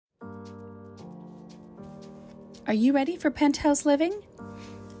Are you ready for penthouse living?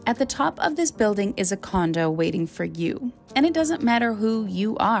 At the top of this building is a condo waiting for you. And it doesn't matter who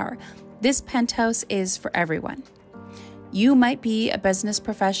you are. This penthouse is for everyone. You might be a business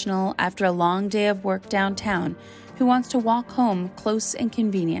professional after a long day of work downtown who wants to walk home close and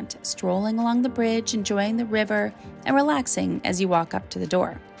convenient, strolling along the bridge, enjoying the river, and relaxing as you walk up to the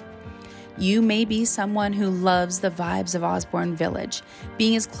door. You may be someone who loves the vibes of Osborne Village,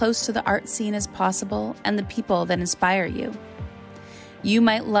 being as close to the art scene as possible and the people that inspire you. You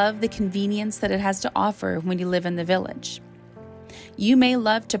might love the convenience that it has to offer when you live in the village. You may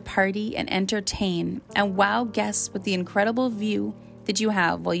love to party and entertain and wow guests with the incredible view that you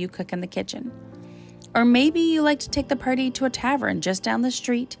have while you cook in the kitchen. Or maybe you like to take the party to a tavern just down the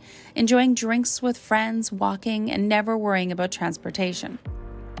street, enjoying drinks with friends, walking, and never worrying about transportation.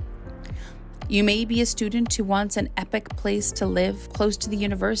 You may be a student who wants an epic place to live close to the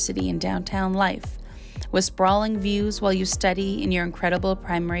university in downtown life, with sprawling views while you study in your incredible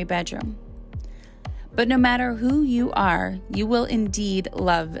primary bedroom. But no matter who you are, you will indeed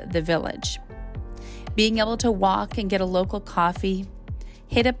love the village. Being able to walk and get a local coffee,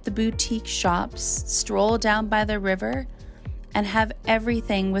 hit up the boutique shops, stroll down by the river, and have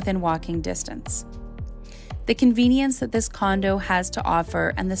everything within walking distance. The convenience that this condo has to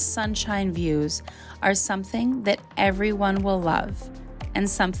offer and the sunshine views are something that everyone will love and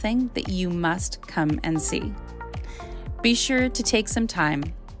something that you must come and see. Be sure to take some time,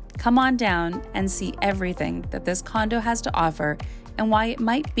 come on down and see everything that this condo has to offer and why it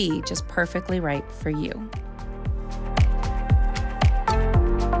might be just perfectly right for you.